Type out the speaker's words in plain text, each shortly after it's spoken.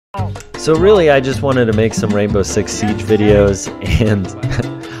So really, I just wanted to make some Rainbow Six Siege videos, and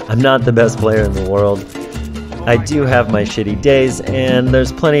I'm not the best player in the world. I do have my shitty days, and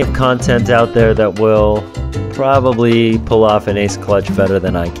there's plenty of content out there that will probably pull off an ace clutch better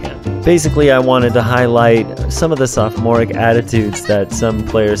than I can. Basically, I wanted to highlight some of the sophomoric attitudes that some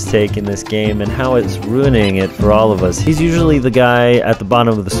players take in this game and how it's ruining it for all of us. He's usually the guy at the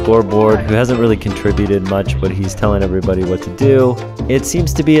bottom of the scoreboard who hasn't really contributed much, but he's telling everybody what to do. It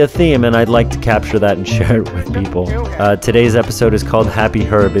seems to be a theme, and I'd like to capture that and share it with people. Today's episode is called Happy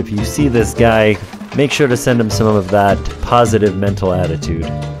Herb. If you see this guy, make sure to send him some of that positive mental attitude.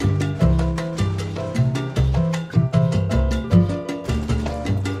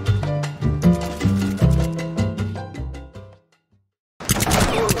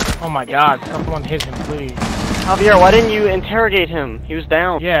 Oh my god, someone hit him, please. Javier, why didn't you interrogate him? He was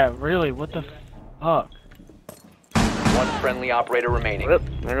down. Yeah, really, what the fuck? One friendly operator remaining. Rip,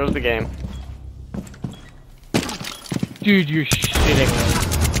 there goes the game. Dude, you're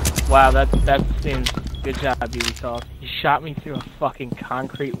shitting me. Wow, that seems... Good job, Ubisoft. He shot me through a fucking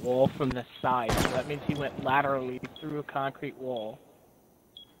concrete wall from the side, so that means he went laterally through a concrete wall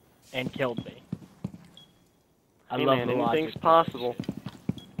and killed me. I love the logic. Anything's possible.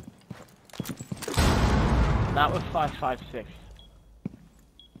 Not with 5.56.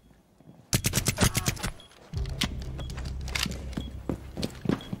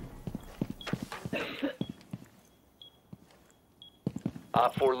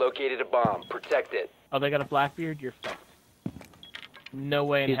 Op 4 located a bomb. Protect it. Oh, they got a Blackbeard? You're fucked. No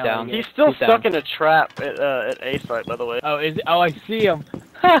way in He's hell. down. He's still He's stuck down. in a trap at A site, by the way. Oh, is it? Oh, I see him.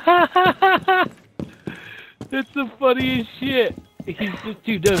 That's the funniest shit. He's just,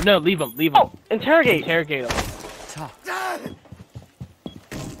 dude, no, leave him, leave him. Oh, interrogate. Interrogate him.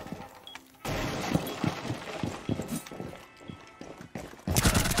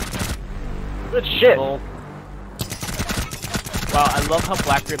 Good shit. Wow, I love how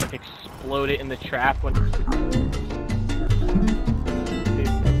Blackbeard like exploded in the trap when